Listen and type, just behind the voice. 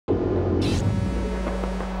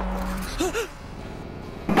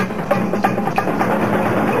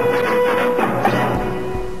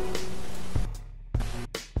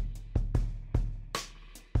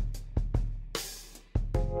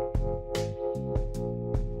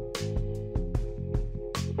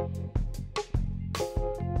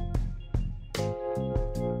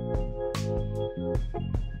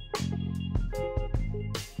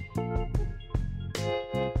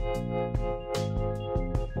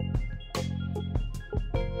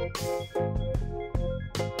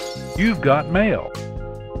You've got mail.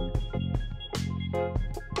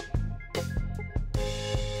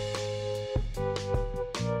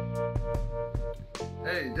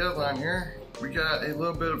 Hey, Deadline here. We got a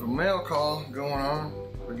little bit of a mail call going on.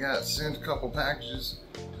 We got sent a couple packages.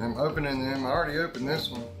 I'm opening them. I already opened this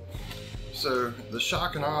one. So the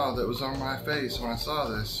shock and awe that was on my face when I saw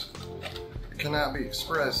this, it cannot be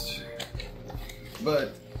expressed.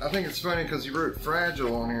 But I think it's funny because he wrote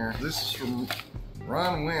fragile on here. This is from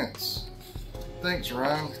Ron Wentz. Thanks,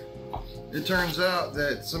 Ron. It turns out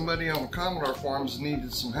that somebody on the Commodore forums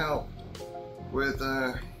needed some help with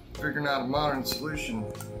figuring out a modern solution,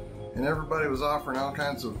 and everybody was offering all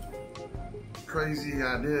kinds of crazy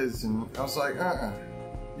ideas, and I was like,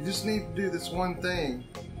 you just need to do this one thing.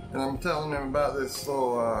 And I'm telling them about this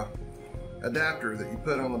little adapter that you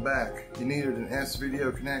put on the back. You needed an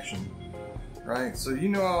S-video connection, right? So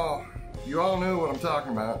you all know what I'm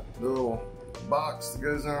talking about. The little box that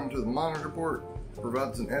goes on to the monitor port,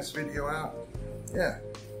 provides an S-video out. Yeah,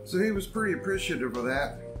 so he was pretty appreciative of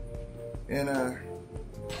that. And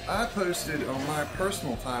I posted on my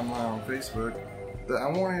personal timeline on Facebook that I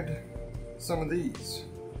wanted some of these.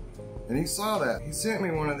 And he saw that. He sent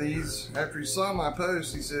me one of these. After he saw my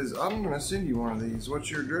post, he says, I'm gonna send you one of these.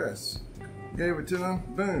 What's your address? Gave it to him,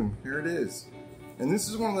 boom, here it is. And this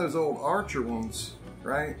is one of those old Archer ones,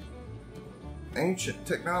 right? Ancient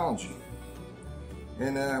technology.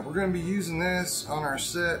 And we're gonna be using this on our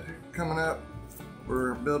set coming up.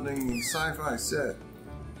 We're building the sci-fi set.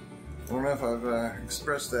 I don't know if I've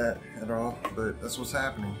expressed that at all, but that's what's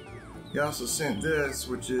happening. He also sent this,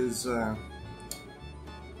 which is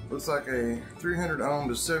looks like a 300 ohm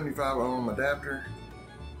to 75 ohm adapter.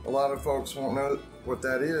 A lot of folks won't know what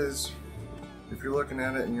that is. If you're looking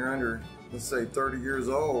at it and you're under, let's say, 30 years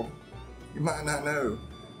old, you might not know.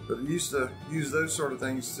 But I used to use those sort of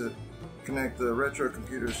things to connect the retro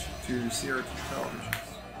computers to CRT televisions.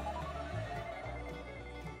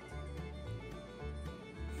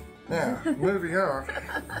 Now, moving on.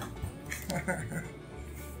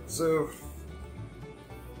 So,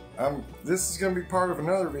 this is going to be part of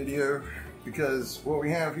another video, because what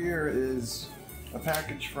we have here is a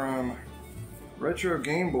package from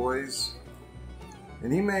RetroGameBoyz,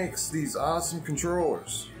 and he makes these awesome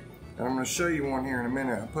controllers. And I'm going to show you one here in a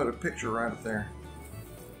minute. I'll put a picture right up there,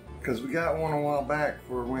 because we got one a while back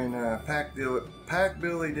for when Pack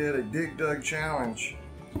Billy did a Dig Dug challenge,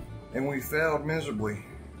 and we failed miserably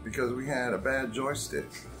because we had a bad joystick.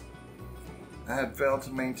 I had failed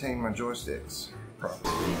to maintain my joysticks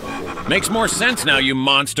properly. Makes more sense now, you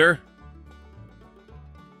monster.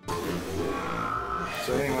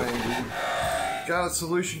 So anyway, we got a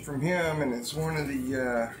solution from him, and it's one of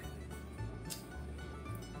the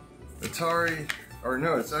Atari, or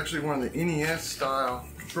no, it's actually one of the NES style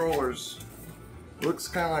controllers. Looks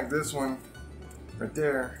kind of like this one right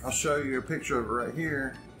there. I'll show you a picture of it right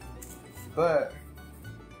here. But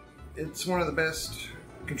it's one of the best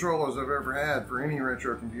controllers I've ever had for any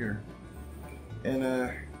retro computer.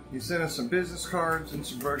 And he sent us some business cards and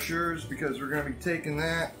some brochures, because we're going to be taking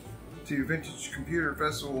that to Vintage Computer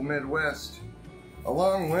Festival Midwest,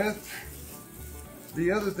 along with the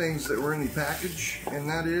other things that were in the package, and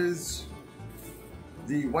that is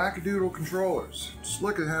the Whackadoodle Controllers. Just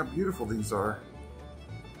look at how beautiful these are.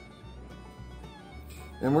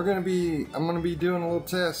 And I'm going to be doing a little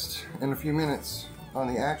test in a few minutes on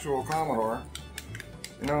the actual Commodore.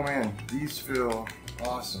 And oh man, these feel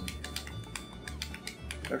awesome.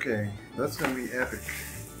 Okay, that's going to be epic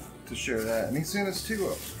to share that. And he sent us two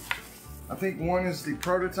of them. I think one is the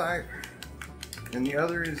prototype, and the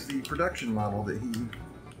other is the production model that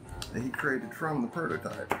he created from the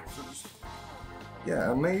prototype. So just, yeah,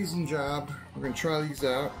 amazing job. We're going to try these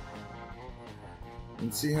out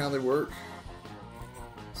and see how they work.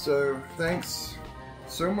 So thanks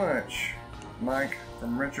so much, Mike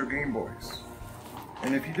from RetroGameBoyz.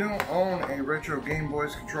 And if you don't own a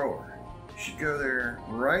RetroGameBoyz controller, you should go there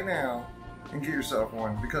right now and get yourself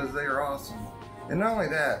one, because they are awesome. And not only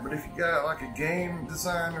that, but if you got like a game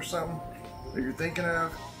design or something that you're thinking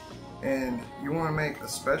of, and you want to make a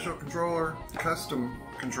special controller, custom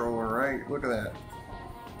controller, right? Look at that.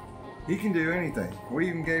 He can do anything. We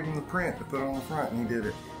even gave him the print to put on the front, and he did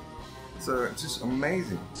it. So it's just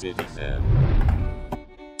amazing. City man.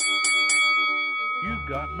 You've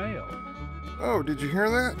got mail. Oh, did you hear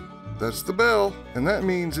that? That's the bell, and that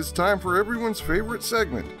means it's time for everyone's favorite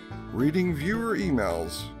segment, reading viewer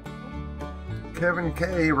emails. Kevin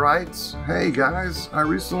K writes, "Hey guys, I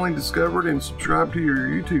recently discovered and subscribed to your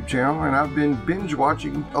YouTube channel, and I've been binge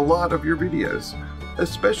watching a lot of your videos,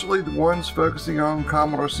 especially the ones focusing on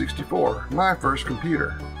Commodore 64, my first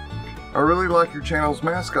computer. I really like your channel's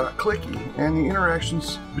mascot, Clicky, and the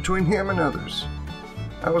interactions between him and others.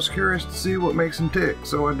 I was curious to see what makes him tick,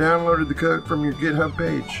 so I downloaded the code from your GitHub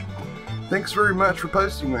page. Thanks very much for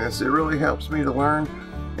posting this. It really helps me to learn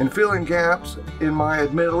and fill in gaps in my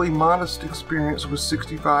admittedly modest experience with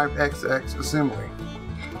 65XX assembly.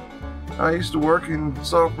 I used to work in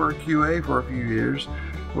software QA for a few years,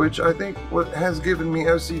 which I think has given me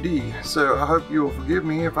OCD, so I hope you will forgive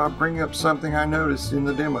me if I bring up something I noticed in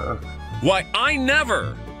the demo. Why, I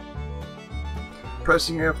never!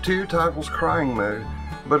 Pressing F2 toggles crying mode,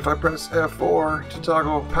 but if I press F4 to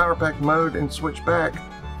toggle power pack mode and switch back,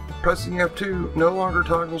 pressing F2 no longer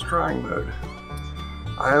toggles crying mode.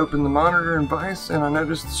 I opened the monitor and vice and I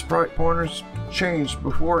noticed the sprite pointers changed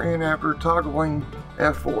before and after toggling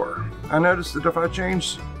F4. I noticed that if I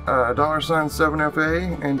change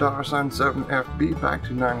 $7FA and $7FB back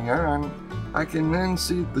to 99, I can then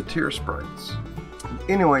see the tier sprites.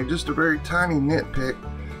 Anyway, just a very tiny nitpick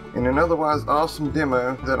in an otherwise awesome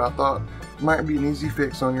demo that I thought might be an easy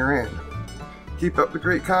fix on your end. Keep up the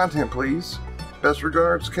great content, please. Best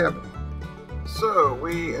regards, Kevin. So,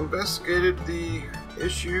 we investigated the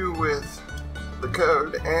issue with the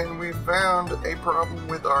code and we found a problem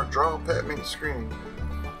with our draw Petmate screen,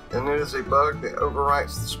 and it is a bug that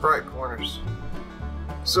overwrites the sprite pointers.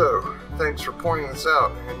 So, thanks for pointing this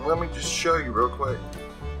out, and let me just show you real quick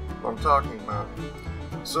what I'm talking about.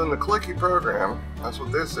 So in the Clicky program, that's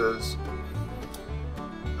what this is,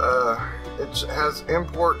 it has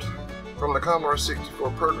import from the Commodore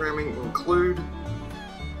 64 programming include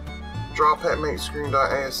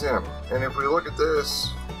drawPetmateScreen.asm, and if we look at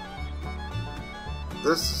this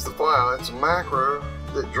is the file. It's a macro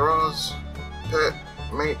that draws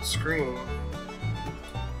Petmate screen,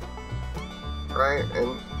 right?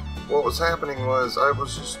 And what was happening was I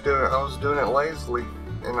was doing it lazily,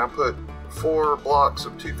 and I put 4 blocks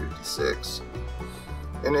of 256.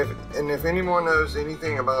 And if anyone knows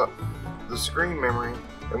anything about the screen memory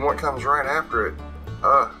and what comes right after it,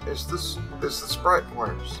 it's the sprite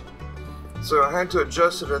pointers. So I had to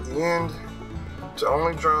adjust it at the end to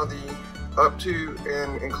only draw the up to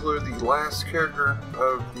and include the last character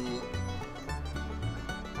of the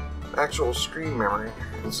actual screen memory.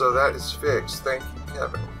 And so that is fixed. Thank you,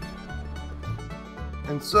 Kevin.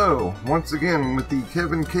 And so, once again with the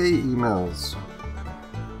Kevin K emails.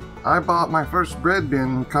 I bought my first bread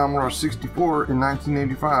bin Commodore 64 in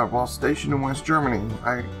 1985 while stationed in West Germany.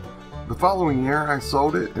 The following year I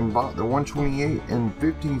sold it and bought the 128 in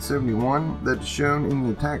 1571 that is shown in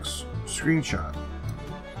the attached screenshot.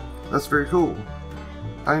 That's very cool.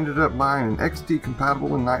 I ended up buying an XT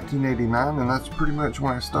compatible in 1989, and that's pretty much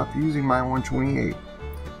when I stopped using my 128.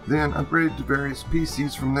 Then upgraded to various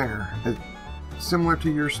PCs from there. Similar to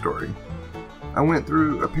your story. I went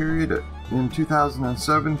through a period in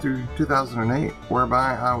 2007 through 2008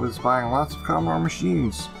 whereby I was buying lots of Commodore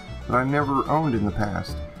machines that I never owned in the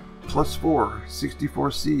past. +4,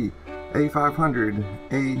 64C, A500,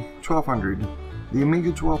 A1200. The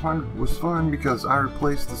Amiga 1200 was fun because I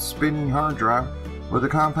replaced the spinning hard drive with a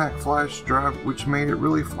compact flash drive, which made it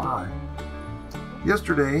really fly.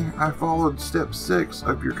 Yesterday I followed step 6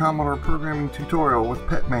 of your Commodore programming tutorial with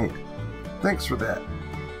Petmate. Thanks for that.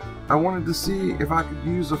 I wanted to see if I could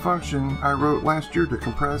use a function I wrote last year to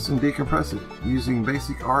compress and decompress it using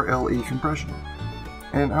basic RLE compression.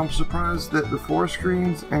 And I'm surprised that the 4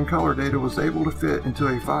 screens and color data was able to fit into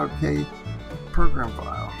a 5K program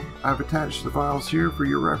file. I've attached the files here for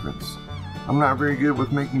your reference. I'm not very good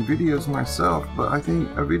with making videos myself, but I think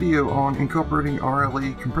a video on incorporating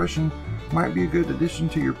RLE compression might be a good addition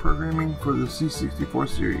to your programming for the C64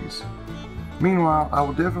 series. Meanwhile, I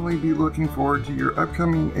will definitely be looking forward to your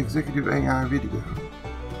upcoming Executive AI video.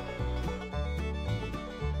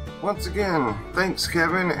 Once again, thanks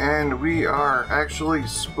Kevin, and we are actually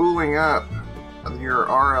spooling up your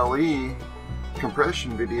RLE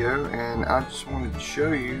compression video, and I just wanted to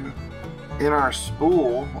show you in our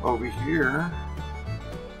spool over here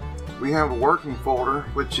we have a working folder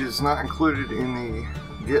which is not included in the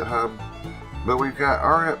GitHub, but we've got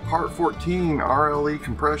part 14 RLE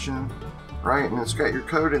compression, right, and it's got your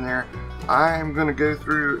code in there. I'm going to go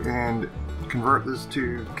through and convert this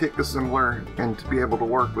to kick assembler and to be able to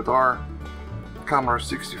work with our Commodore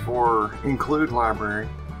 64 include library,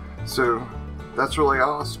 so that's really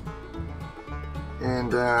awesome.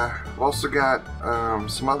 And we've also got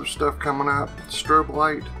some other stuff coming up. Strobe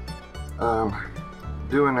light,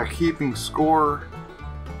 doing a keeping score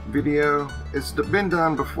video. It's been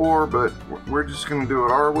done before, but we're just going to do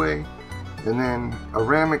it our way. And then a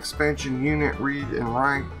RAM expansion unit read and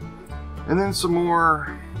write, and then some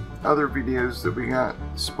more other videos that we got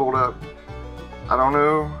spooled up. I don't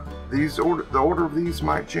know the order of these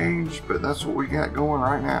might change, but that's what we got going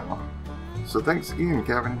right now. So thanks again,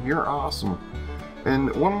 Kevin. You're awesome.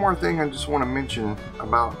 And one more thing I just want to mention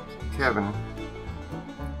about Kevin.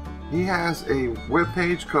 He has a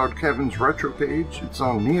webpage called Kevin's Retro Page. It's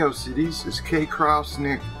on NeoCities. It's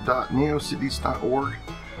kkrosnick.neocities.org.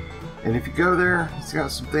 And if you go there, he's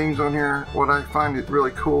got some things on here. What I find it really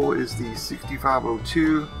cool is the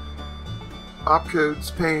 6502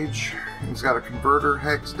 opcodes page. He's got a converter,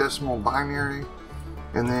 hex, decimal, binary.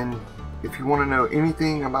 And then if you want to know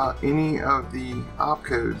anything about any of the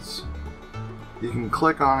opcodes, you can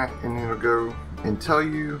click on it and it'll go and tell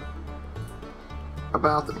you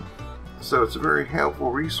about them. So it's a very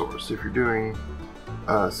helpful resource if you're doing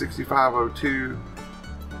 6502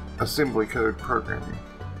 assembly code programming.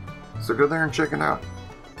 So go there and check it out.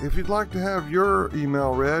 If you'd like to have your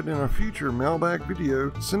email read in a future Mailbag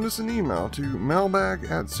video, send us an email to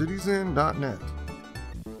mailbag@citizen.net.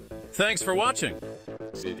 Thanks for watching.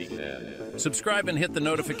 Subscribe and hit the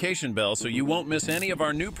notification bell so you won't miss any of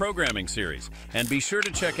our new programming series. And be sure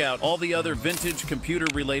to check out all the other vintage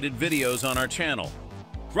computer-related videos on our channel.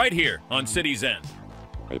 Right here on Citizen.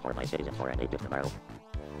 Paid for by Citizen for an 8-bit tomorrow.